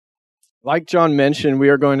Like John mentioned, we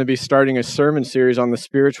are going to be starting a sermon series on the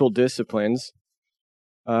spiritual disciplines.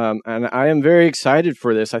 And I am very excited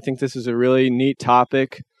for this. I think this is a really neat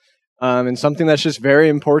topic and something that's just very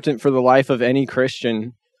important for the life of any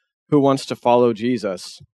Christian who wants to follow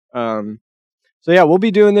Jesus. We'll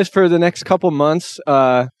be doing this for the next couple months.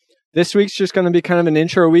 This week's just going to be kind of an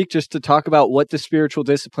intro week just to talk about what the spiritual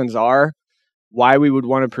disciplines are, why we would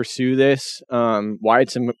want to pursue this, why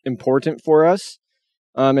it's important for us.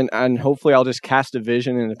 And hopefully I'll just cast a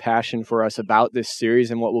vision and a passion for us about this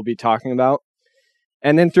series and what we'll be talking about.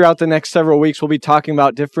 And then throughout the next several weeks, we'll be talking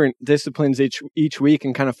about different disciplines each week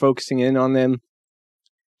and kind of focusing in on them,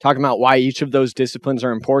 talking about why each of those disciplines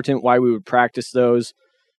are important, why we would practice those.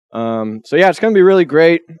 It's going to be really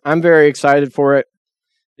great. I'm very excited for it.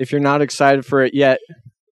 If you're not excited for it yet,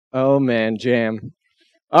 oh man, Jam.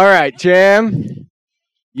 All right, Jam.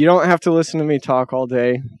 You don't have to listen to me talk all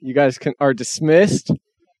day. You guys are dismissed.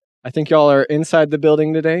 I think y'all are inside the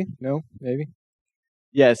building today. No? Maybe?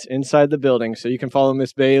 Yes, inside the building. So you can follow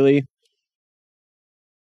Miss Bailey.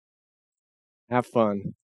 Have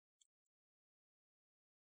fun.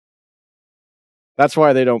 That's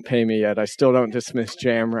why they don't pay me yet. I still don't dismiss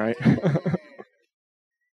Jam, right?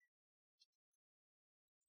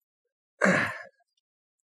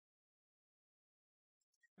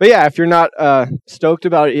 But yeah, if you're not stoked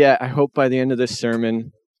about it yet, I hope by the end of this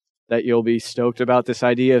sermon that you'll be stoked about this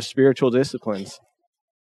idea of spiritual disciplines.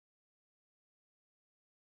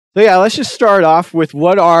 So yeah, let's just start off with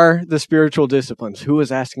what are the spiritual disciplines? Who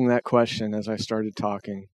was asking that question as I started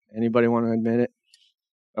talking? Anybody want to admit it?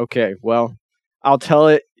 Okay, well, I'll tell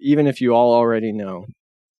it even if you all already know.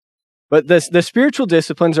 But the spiritual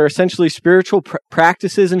disciplines are essentially spiritual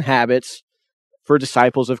practices and habits for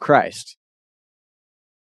disciples of Christ.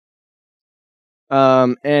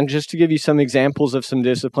 And just to give you some examples of some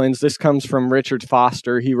disciplines, this comes from Richard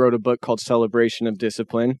Foster. He wrote a book called Celebration of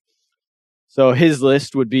Discipline. So his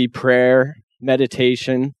list would be prayer,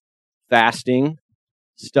 meditation, fasting,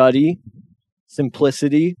 study,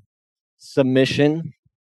 simplicity, submission,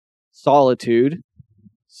 solitude,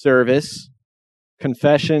 service,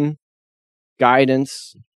 confession,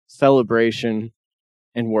 guidance, celebration,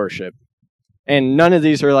 and worship. And none of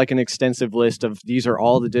these are like an extensive list of these are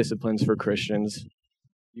all the disciplines for Christians.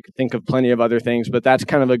 You could think of plenty of other things, but that's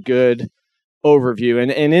kind of a good overview.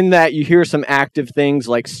 And in that, you hear some active things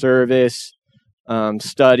like service,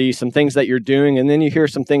 study, some things that you're doing, and then you hear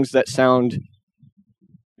some things that sound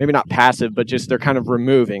maybe not passive, but just they're kind of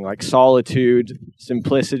removing, like solitude,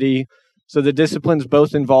 simplicity. So the disciplines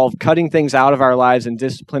both involve cutting things out of our lives and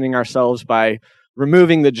disciplining ourselves by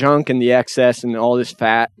removing the junk and the excess and all this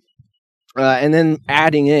fat. And then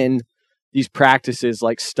adding in these practices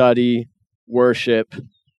like study, worship,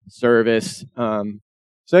 service. Kind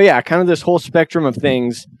of this whole spectrum of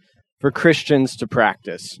things for Christians to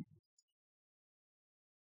practice.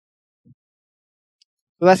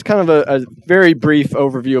 So that's kind of a very brief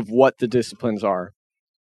overview of what the disciplines are.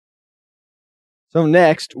 So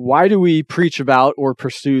next, why do we preach about or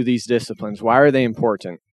pursue these disciplines? Why are they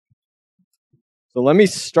important? So let me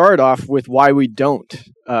start off with why we don't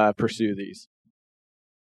pursue these.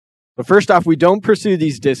 But first off, we don't pursue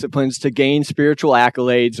these disciplines to gain spiritual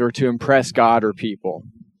accolades or to impress God or people.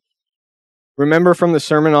 Remember from the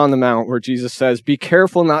Sermon on the Mount where Jesus says, "Be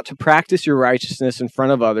careful not to practice your righteousness in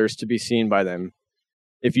front of others to be seen by them.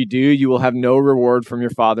 If you do, you will have no reward from your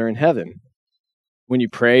Father in heaven. When you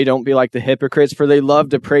pray, don't be like the hypocrites, for they love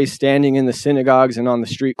to pray standing in the synagogues and on the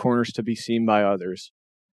street corners to be seen by others.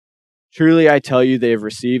 Truly, I tell you, they have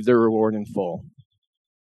received their reward in full.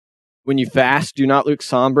 When you fast, do not look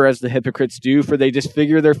somber as the hypocrites do, for they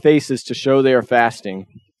disfigure their faces to show they are fasting.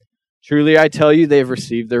 Truly, I tell you, they have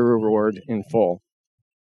received their reward in full."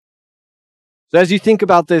 So as you think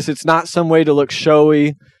about this, it's not some way to look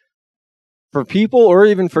showy for people or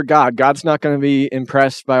even for God. God's not going to be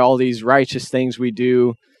impressed by all these righteous things we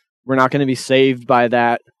do. We're not going to be saved by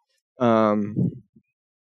that.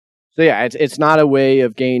 It's not a way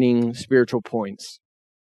of gaining spiritual points.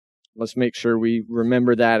 Let's make sure we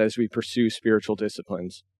remember that as we pursue spiritual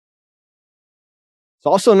disciplines. It's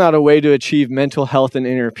also not a way to achieve mental health and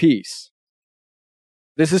inner peace.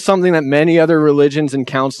 This is something that many other religions and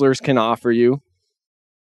counselors can offer you.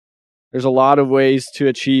 There's a lot of ways to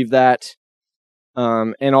achieve that.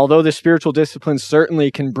 And although the spiritual disciplines certainly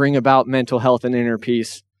can bring about mental health and inner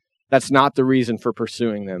peace, that's not the reason for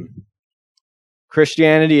pursuing them.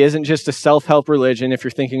 Christianity isn't just a self-help religion. If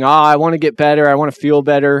you're thinking, I want to get better, I want to feel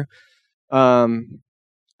better, I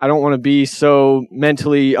don't want to be so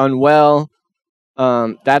mentally unwell,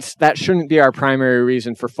 that shouldn't be our primary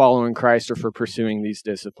reason for following Christ or for pursuing these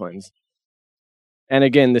disciplines. And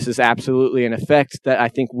again, this is absolutely an effect that I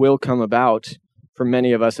think will come about for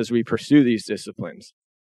many of us as we pursue these disciplines.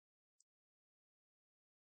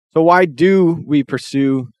 So why do we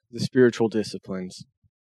pursue the spiritual disciplines?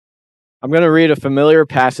 I'm going to read a familiar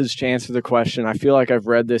passage to answer the question. I feel like I've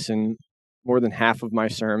read this in more than half of my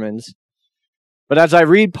sermons. But as I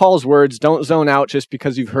read Paul's words, don't zone out just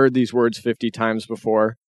because you've heard these words 50 times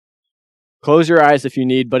before. Close your eyes if you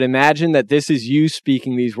need, but imagine that this is you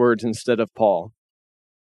speaking these words instead of Paul.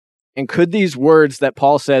 And could these words that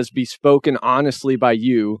Paul says be spoken honestly by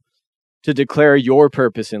you to declare your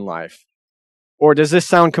purpose in life? Or does this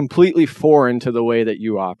sound completely foreign to the way that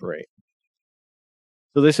you operate?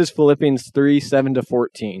 So this is Philippians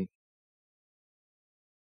 3:7-14.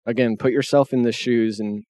 Again, put yourself in the shoes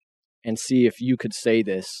and see if you could say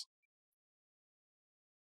this.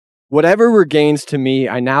 Whatever were gains to me,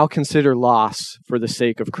 I now consider loss for the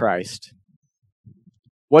sake of Christ.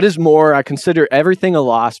 What is more, I consider everything a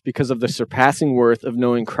loss because of the surpassing worth of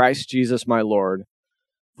knowing Christ Jesus my Lord,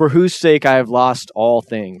 for whose sake I have lost all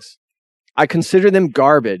things. I consider them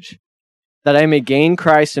garbage, that I may gain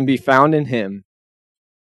Christ and be found in him,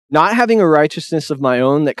 not having a righteousness of my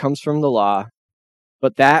own that comes from the law,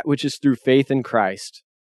 but that which is through faith in Christ,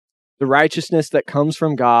 the righteousness that comes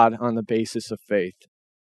from God on the basis of faith.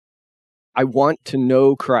 I want to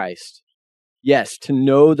know Christ. Yes, to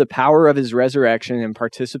know the power of his resurrection and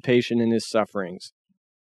participation in his sufferings,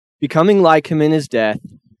 becoming like him in his death,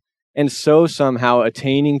 and so somehow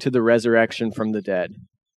attaining to the resurrection from the dead.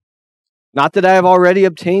 Not that I have already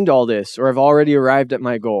obtained all this or have already arrived at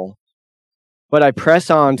my goal, but I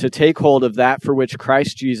press on to take hold of that for which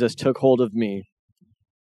Christ Jesus took hold of me.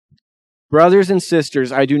 Brothers and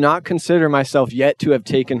sisters, I do not consider myself yet to have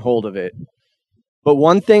taken hold of it. But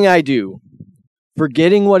one thing I do,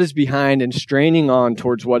 forgetting what is behind and straining on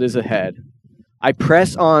towards what is ahead, I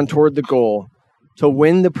press on toward the goal to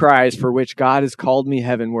win the prize for which God has called me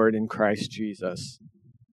heavenward in Christ Jesus.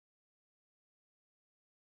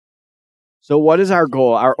 So what is our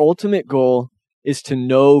goal? Our ultimate goal is to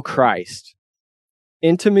know Christ.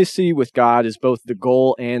 Intimacy with God is both the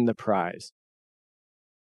goal and the prize.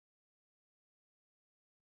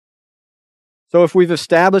 So if we've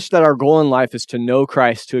established that our goal in life is to know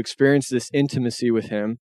Christ, to experience this intimacy with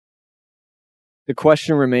him, the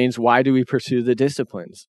question remains, why do we pursue the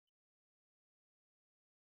disciplines?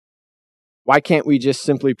 Why can't we just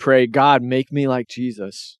simply pray, God, make me like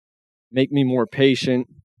Jesus? Make me more patient,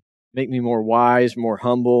 make me more wise, more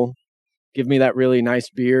humble, give me that really nice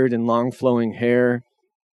beard and long flowing hair.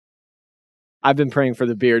 I've been praying for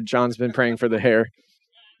the beard. John's been praying for the hair.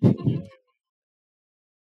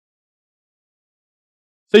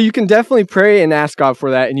 So you can definitely pray and ask God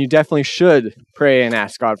for that, and you definitely should pray and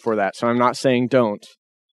ask God for that. So I'm not saying don't.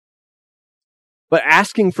 But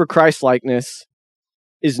asking for Christ-likeness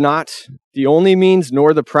is not the only means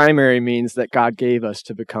nor the primary means that God gave us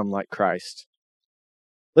to become like Christ.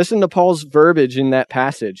 Listen to Paul's verbiage in that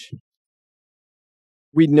passage.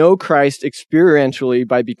 We know Christ experientially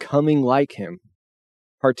by becoming like him,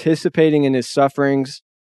 participating in his sufferings,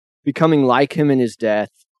 becoming like him in his death,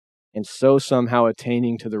 and so somehow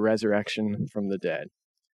attaining to the resurrection from the dead.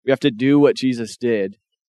 We have to do what Jesus did,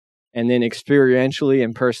 and then experientially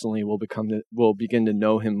and personally we'll begin to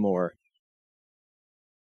know him more.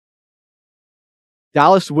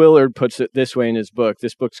 Dallas Willard puts it this way in his book.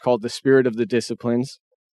 This book's called The Spirit of the Disciplines.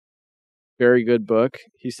 Very good book.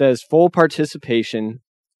 He says, full participation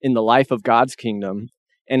in the life of God's kingdom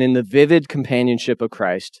and in the vivid companionship of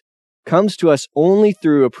Christ comes to us only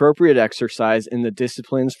through appropriate exercise in the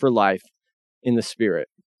disciplines for life in the Spirit.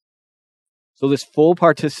 So this full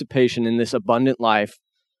participation in this abundant life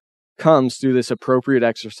comes through this appropriate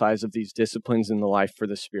exercise of these disciplines in the life for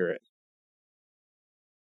the Spirit.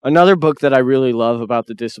 Another book that I really love about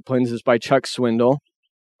the disciplines is by Chuck Swindoll,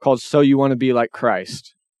 called So You Want to Be Like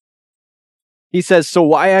Christ. He says, so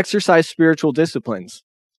why exercise spiritual disciplines?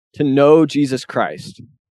 To know Jesus Christ.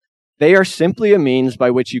 They are simply a means by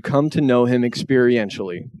which you come to know him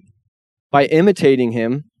experientially. By imitating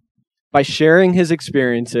him, by sharing his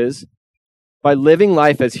experiences, by living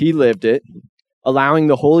life as he lived it, allowing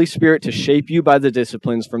the Holy Spirit to shape you by the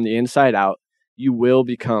disciplines from the inside out, you will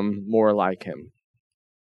become more like him.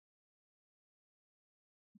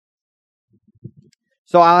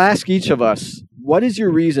 So I'll ask each of us, what is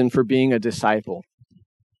your reason for being a disciple?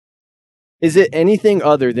 Is it anything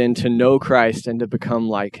other than to know Christ and to become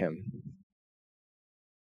like him?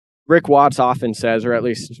 Rick Watts often says, or at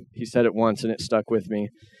least he said it once and it stuck with me.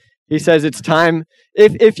 He says it's time,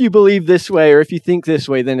 if you believe this way or if you think this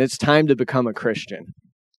way, then it's time to become a Christian.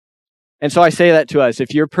 And so I say that to us.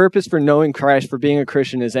 If your purpose for knowing Christ, for being a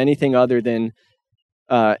Christian, is anything other than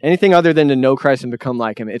anything other than to know Christ and become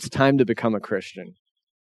like him. It's time to become a Christian.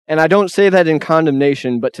 And I don't say that in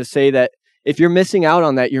condemnation, but to say that if you're missing out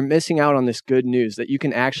on that, you're missing out on this good news that you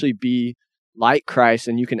can actually be like Christ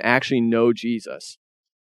and you can actually know Jesus.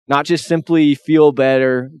 Not just simply feel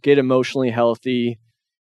better, get emotionally healthy,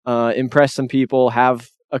 impress some people, have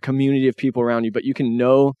a community of people around you, but you can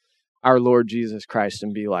know our Lord Jesus Christ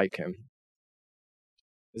and be like him.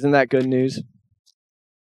 Isn't that good news?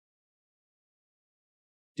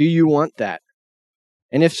 Do you want that?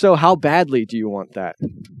 And if so, how badly do you want that?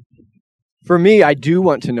 For me, I do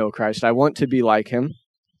want to know Christ. I want to be like him.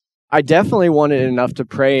 I definitely want it enough to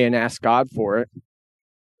pray and ask God for it.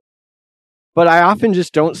 But I often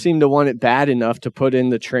just don't seem to want it bad enough to put in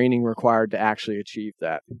the training required to actually achieve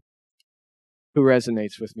that. Who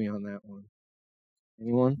resonates with me on that one?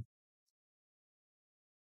 Anyone?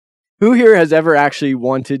 Who here has ever actually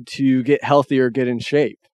wanted to get healthy or get in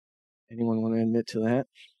shape? Anyone want to admit to that?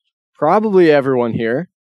 Probably everyone here.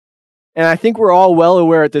 And I think we're all well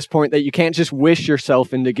aware at this point that you can't just wish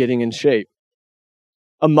yourself into getting in shape.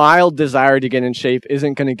 A mild desire to get in shape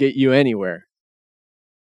isn't going to get you anywhere.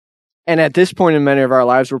 And at this point in many of our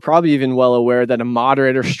lives, we're probably even well aware that a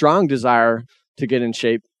moderate or strong desire to get in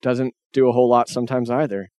shape doesn't do a whole lot sometimes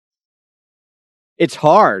either. It's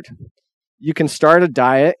hard. You can start a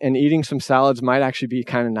diet, and eating some salads might actually be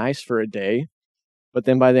kind of nice for a day. But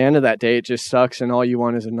then by the end of that day, it just sucks, and all you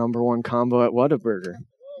want is a number one combo at Whataburger.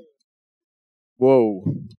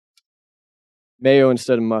 Whoa. Mayo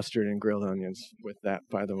instead of mustard and grilled onions with that,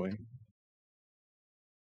 by the way.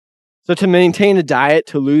 So to maintain a diet,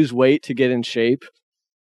 to lose weight, to get in shape,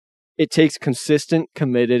 it takes consistent,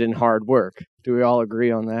 committed, and hard work. Do we all agree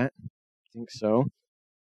on that? I think so.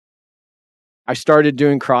 I started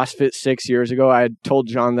doing CrossFit 6 years ago. I had told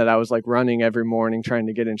John that I was like running every morning trying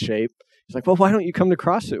to get in shape. He's like, well, why don't you come to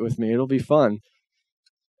CrossFit with me? It'll be fun.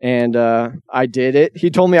 And I did it. He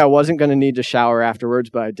told me I wasn't going to need to shower afterwards,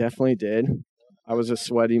 but I definitely did. I was a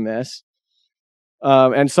sweaty mess.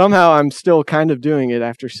 And somehow I'm still kind of doing it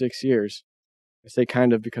after 6 years. I say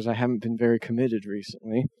kind of because I haven't been very committed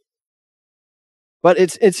recently. But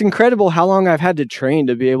it's incredible how long I've had to train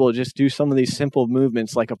to be able to just do some of these simple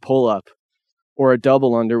movements like a pull-up or a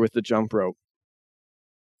double under with the jump rope.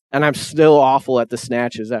 And I'm still awful at the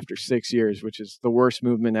snatches after 6 years, which is the worst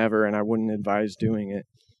movement ever, and I wouldn't advise doing it.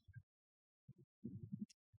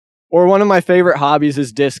 Or one of my favorite hobbies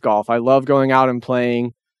is disc golf. I love going out and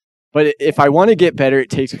playing. But if I want to get better, it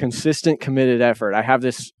takes consistent, committed effort. I have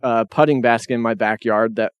this putting basket in my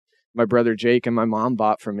backyard that my brother Jake and my mom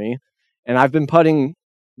bought for me. And I've been putting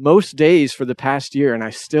most days for the past year, and I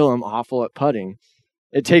still am awful at putting.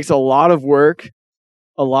 It takes a lot of work,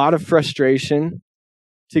 a lot of frustration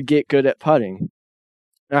to get good at putting.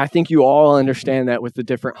 And I think you all understand that with the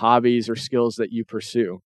different hobbies or skills that you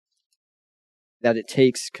pursue, that it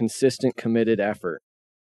takes consistent, committed effort.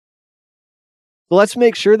 So let's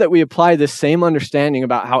make sure that we apply this same understanding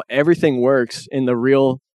about how everything works in the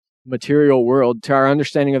real material world to our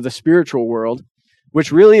understanding of the spiritual world,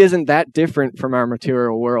 which really isn't that different from our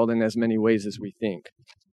material world in as many ways as we think.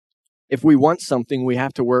 If we want something, we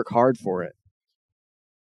have to work hard for it.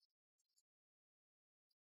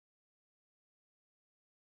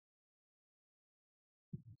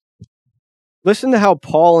 Listen to how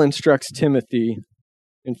Paul instructs Timothy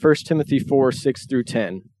in 1 Timothy 4, 6 through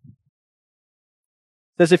 10. It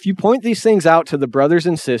says, if you point these things out to the brothers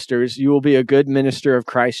and sisters, you will be a good minister of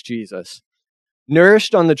Christ Jesus,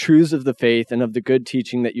 nourished on the truths of the faith and of the good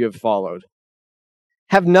teaching that you have followed.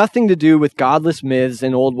 Have nothing to do with godless myths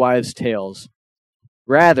and old wives' tales.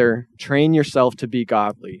 Rather, train yourself to be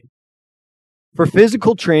godly. For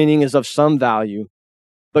physical training is of some value,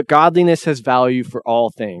 but godliness has value for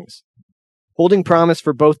all things, holding promise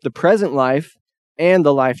for both the present life and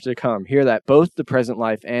the life to come. Hear that, both the present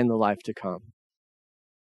life and the life to come.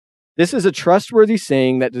 This is a trustworthy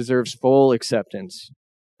saying that deserves full acceptance.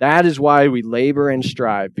 That is why we labor and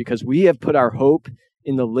strive, because we have put our hope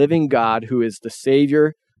in the living God who is the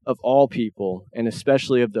Savior of all people, and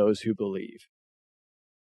especially of those who believe.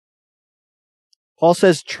 Paul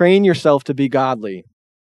says, train yourself to be godly.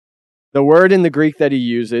 The word in the Greek that he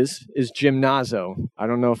uses is gymnazo. I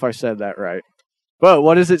don't know if I said that right. But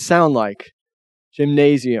what does it sound like?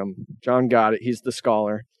 Gymnasium. John got it. He's the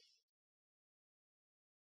scholar.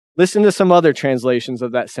 Listen to some other translations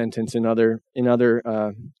of that sentence in other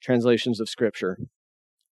translations of Scripture.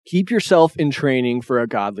 Keep yourself in training for a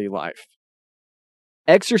godly life.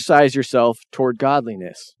 Exercise yourself toward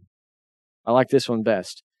godliness. I like this one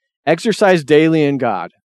best. Exercise daily in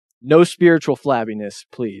God. No spiritual flabbiness,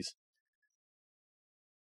 please.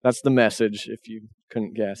 That's the message, if you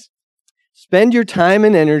couldn't guess. Spend your time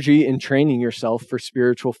and energy in training yourself for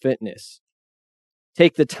spiritual fitness.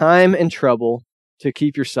 Take the time and trouble to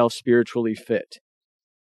keep yourself spiritually fit.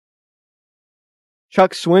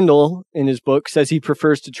 Chuck Swindoll, in his book, says he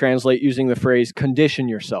prefers to translate using the phrase, condition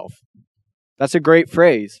yourself. That's a great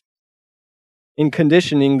phrase. In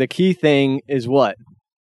conditioning, the key thing is what?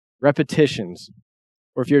 Repetitions.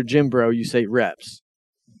 Or if you're a gym bro, you say reps.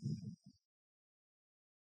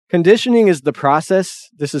 Conditioning is the process,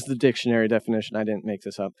 this is the dictionary definition, I didn't make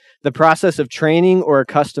this up, the process of training or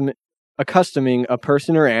accustoming a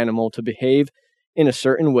person or animal to behave in a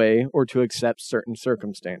certain way or to accept certain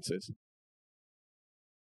circumstances.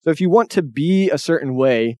 So if you want to be a certain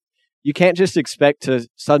way, you can't just expect to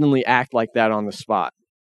suddenly act like that on the spot.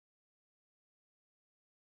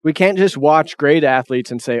 We can't just watch great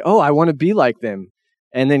athletes and say, oh, I want to be like them,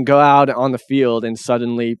 and then go out on the field and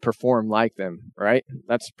suddenly perform like them, right?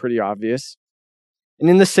 That's pretty obvious. And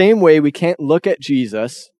in the same way, we can't look at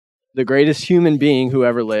Jesus, the greatest human being who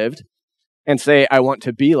ever lived, and say, I want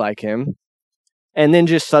to be like him, and then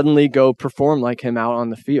just suddenly go perform like him out on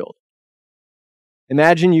the field.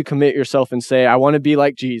 Imagine you commit yourself and say, I want to be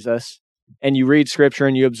like Jesus, and you read scripture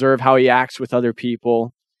and you observe how he acts with other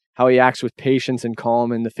people, how he acts with patience and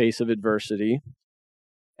calm in the face of adversity.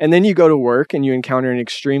 And then you go to work and you encounter an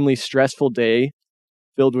extremely stressful day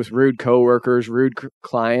filled with rude coworkers, rude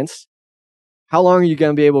clients. How long are you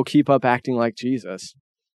going to be able to keep up acting like Jesus?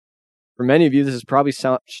 For many of you, this is probably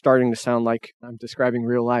starting to sound like I'm describing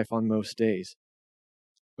real life on most days.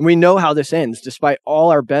 And we know how this ends. Despite all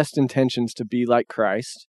our best intentions to be like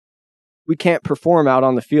Christ, we can't perform out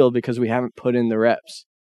on the field because we haven't put in the reps.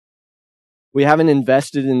 We haven't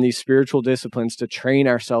invested in these spiritual disciplines to train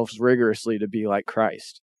ourselves rigorously to be like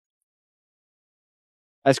Christ.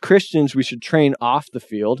 As Christians, we should train off the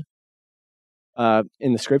field.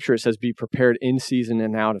 In the scripture, it says, be prepared in season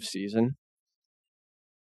and out of season.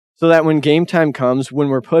 So that when game time comes, when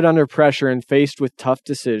we're put under pressure and faced with tough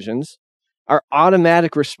decisions, our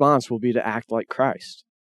automatic response will be to act like Christ.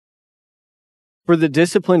 For the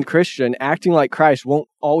disciplined Christian, acting like Christ won't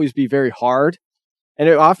always be very hard, and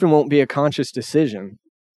it often won't be a conscious decision.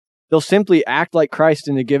 They'll simply act like Christ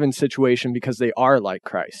in a given situation because they are like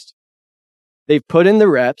Christ. They've put in the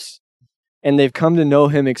reps, and they've come to know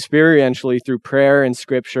him experientially through prayer and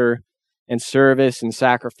scripture and service and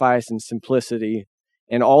sacrifice and simplicity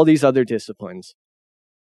and all these other disciplines.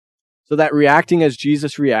 So that reacting as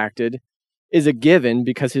Jesus reacted is a given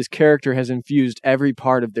because his character has infused every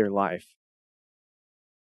part of their life.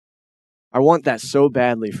 I want that so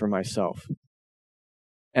badly for myself.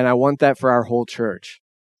 And I want that for our whole church.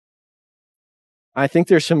 I think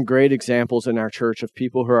there's some great examples in our church of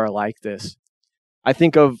people who are like this. I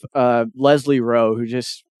think of Leslie Rowe, who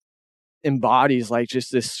just embodies like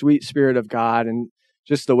just this sweet spirit of God and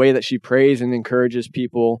just the way that she prays and encourages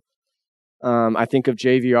people. I think of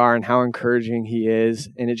JVR and how encouraging he is,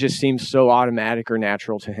 and it just seems so automatic or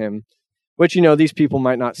natural to him. Which, these people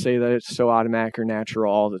might not say that it's so automatic or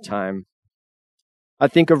natural all the time. I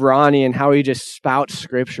think of Ronnie and how he just spouts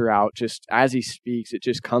scripture out just as he speaks. It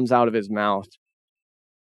just comes out of his mouth.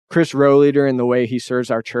 Chris Rowleader and the way he serves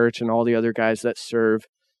our church and all the other guys that serve.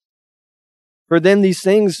 For them, these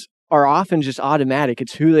things are often just automatic.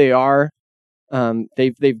 It's who they are.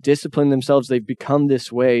 They've disciplined themselves. They've become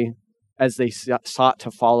this way as they sought to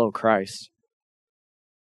follow Christ.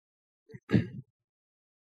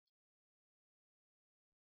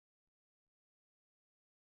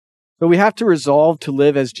 So we have to resolve to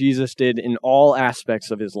live as Jesus did in all aspects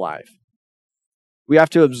of his life. We have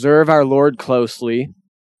to observe our Lord closely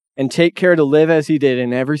and take care to live as he did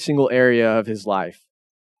in every single area of his life,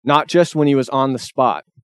 not just when he was on the spot.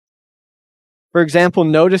 For example,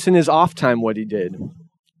 notice in his off time what he did.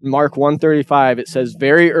 In Mark 1:35, it says,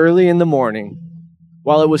 very early in the morning,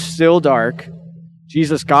 while it was still dark,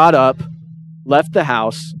 Jesus got up, left the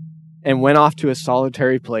house, and went off to a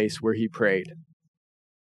solitary place where he prayed.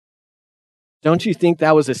 Don't you think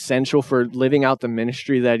that was essential for living out the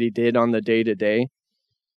ministry that he did on the day-to-day?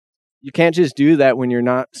 You can't just do that when you're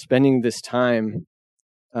not spending this time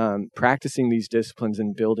practicing these disciplines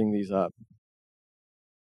and building these up.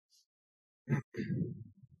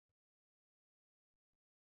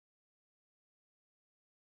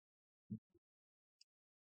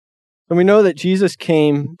 And we know that Jesus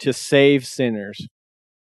came to save sinners.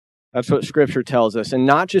 That's what Scripture tells us. And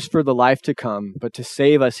not just for the life to come, but to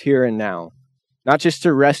save us here and now. Not just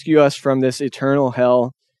to rescue us from this eternal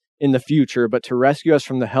hell in the future, but to rescue us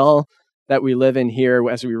from the hell that we live in here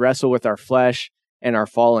as we wrestle with our flesh and our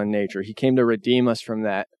fallen nature. He came to redeem us from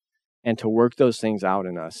that and to work those things out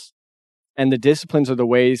in us. And the disciplines are the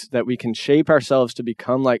ways that we can shape ourselves to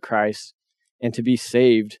become like Christ and to be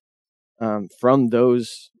saved from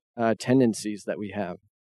those tendencies that we have.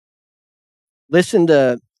 Listen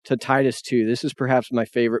to Titus 2. This is perhaps my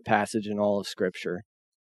favorite passage in all of Scripture,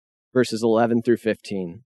 verses 11 through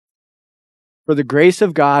 15. For the grace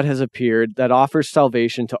of God has appeared that offers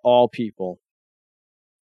salvation to all people.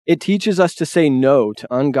 It teaches us to say no to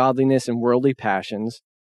ungodliness and worldly passions,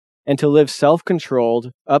 and to live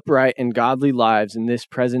self-controlled, upright, and godly lives in this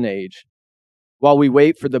present age, while we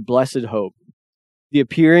wait for the blessed hope, the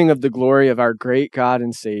appearing of the glory of our great God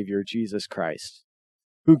and Savior, Jesus Christ,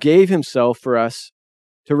 who gave himself for us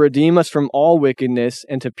to redeem us from all wickedness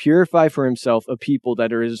and to purify for himself a people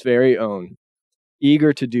that are his very own,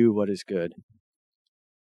 eager to do what is good.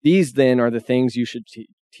 These, then, are the things you should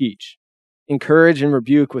teach. Encourage and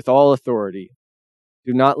rebuke with all authority.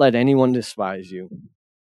 Do not let anyone despise you.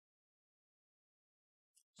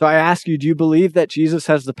 So I ask you, do you believe that Jesus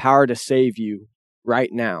has the power to save you right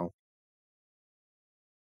now?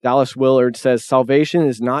 Dallas Willard says, salvation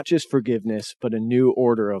is not just forgiveness, but a new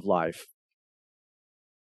order of life.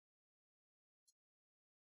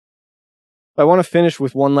 I want to finish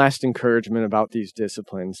with one last encouragement about these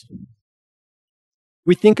disciplines.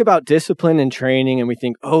 We think about discipline and training and we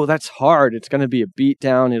think, oh, that's hard. It's going to be a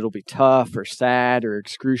beatdown. It'll be tough or sad or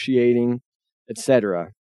excruciating, etc.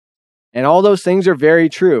 And all those things are very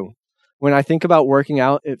true. When I think about working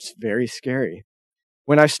out, it's very scary.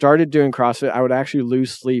 When I started doing CrossFit, I would actually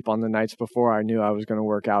lose sleep on the nights before I knew I was going to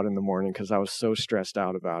work out in the morning because I was so stressed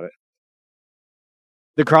out about it.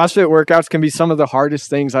 The CrossFit workouts can be some of the hardest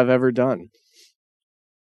things I've ever done.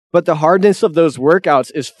 But the hardness of those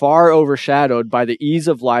workouts is far overshadowed by the ease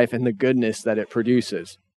of life and the goodness that it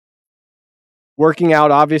produces. Working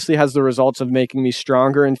out obviously has the results of making me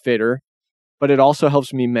stronger and fitter, but it also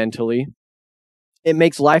helps me mentally. It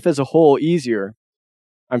makes life as a whole easier.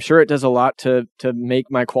 I'm sure it does a lot to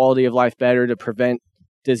make my quality of life better, to prevent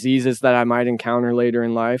diseases that I might encounter later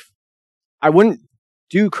in life. I wouldn't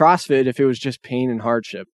do CrossFit if it was just pain and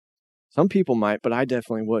hardship. Some people might, but I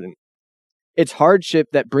definitely wouldn't. It's hardship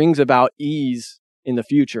that brings about ease in the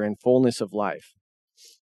future and fullness of life.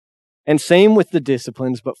 And same with the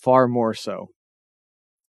disciplines, but far more so.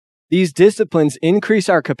 These disciplines increase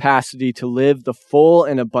our capacity to live the full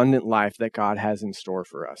and abundant life that God has in store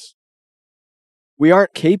for us. We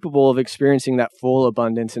aren't capable of experiencing that full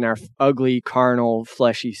abundance in our ugly, carnal,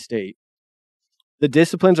 fleshy state. The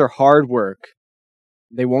disciplines are hard work.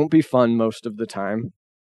 They won't be fun most of the time.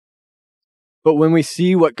 But when we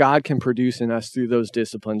see what God can produce in us through those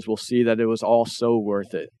disciplines, we'll see that it was all so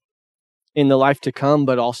worth it in the life to come,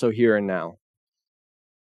 but also here and now.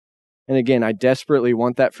 And again, I desperately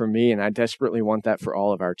want that for me, and I desperately want that for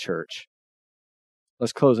all of our church.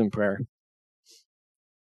 Let's close in prayer.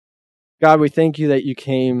 God, we thank you that you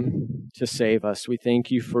came to save us. We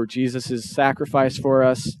thank you for Jesus' sacrifice for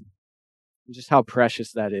us, and just how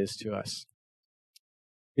precious that is to us.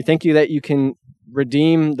 We thank you that you can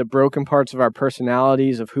redeem the broken parts of our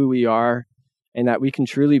personalities, of who we are, and that we can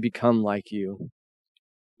truly become like you.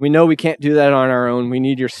 We know we can't do that on our own. We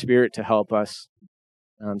need your Spirit to help us.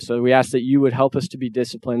 So we ask that you would help us to be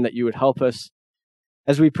disciplined, that you would help us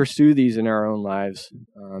as we pursue these in our own lives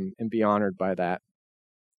and be honored by that.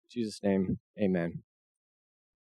 In Jesus' name, amen.